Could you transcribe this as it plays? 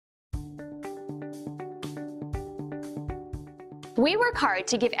We work hard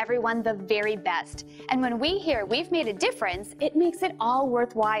to give everyone the very best, and when we hear we've made a difference, it makes it all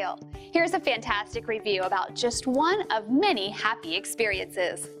worthwhile. Here's a fantastic review about just one of many happy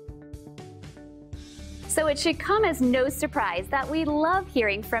experiences. So it should come as no surprise that we love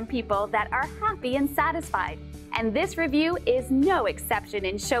hearing from people that are happy and satisfied. And this review is no exception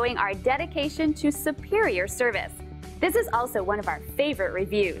in showing our dedication to superior service. This is also one of our favorite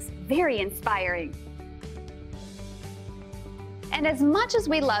reviews, very inspiring. And as much as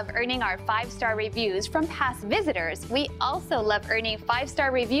we love earning our 5-star reviews from past visitors, we also love earning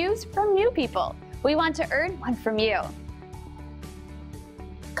 5-star reviews from new people. We want to earn one from you.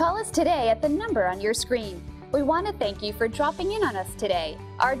 Call us today at the number on your screen. We want to thank you for dropping in on us today.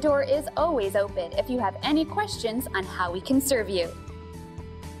 Our door is always open if you have any questions on how we can serve you.